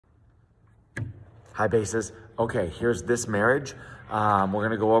High basses. Okay, here's this marriage. We're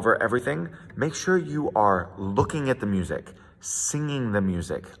gonna go over everything. Make sure you are looking at the music, singing the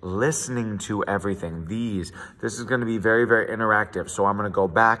music, listening to everything. This is gonna be very, very interactive. So I'm gonna go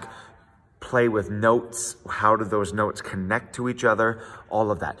back, play with notes. How do those notes connect to each other?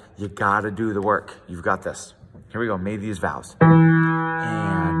 All of that. You gotta do the work. You've got this. Here we go, May these vows.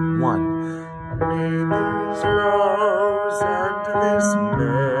 And 1. May these vows and this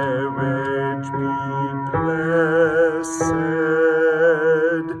marriage be blessed.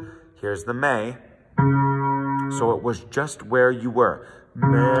 Here's the May. So it was just where you were.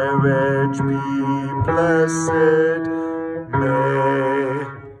 Marriage be blessed, May.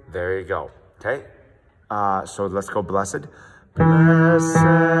 There you go, okay? So let's go blessed.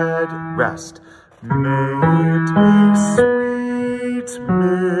 Blessed rest. May it be sweet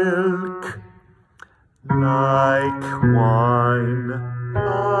milk, like wine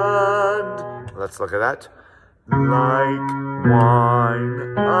and... Let's look at that. Like wine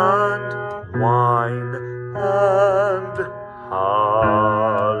and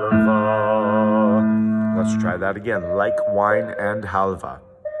halva. Let's try that again. Like wine and halva.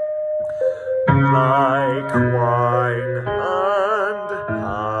 Like wine and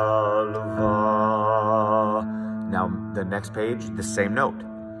halva. Now, the next page, the same note.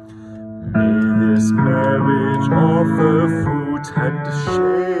 May this marriage offer fruit and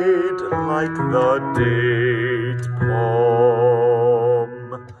shade like the date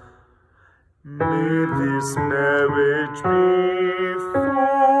palm. May this marriage be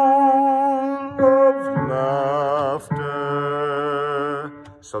full of laughter.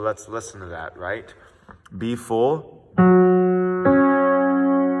 So let's listen to that, right? Be full.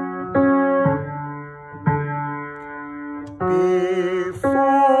 Be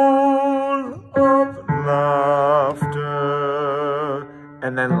full of laughter.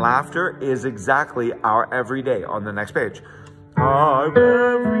 And then laughter is exactly our everyday on the next page. Our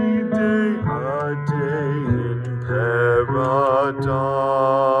everyday, a day in paradise.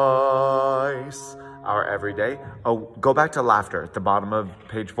 Our everyday. Oh, go back to laughter at the bottom of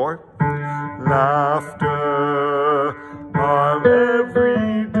page 4. Laughter, our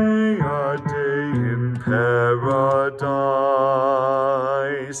everyday, a day in paradise.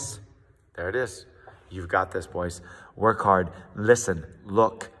 There it is. You've got this, boys. Work hard, listen,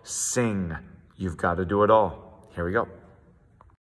 look, sing. You've got to do it all. Here we go.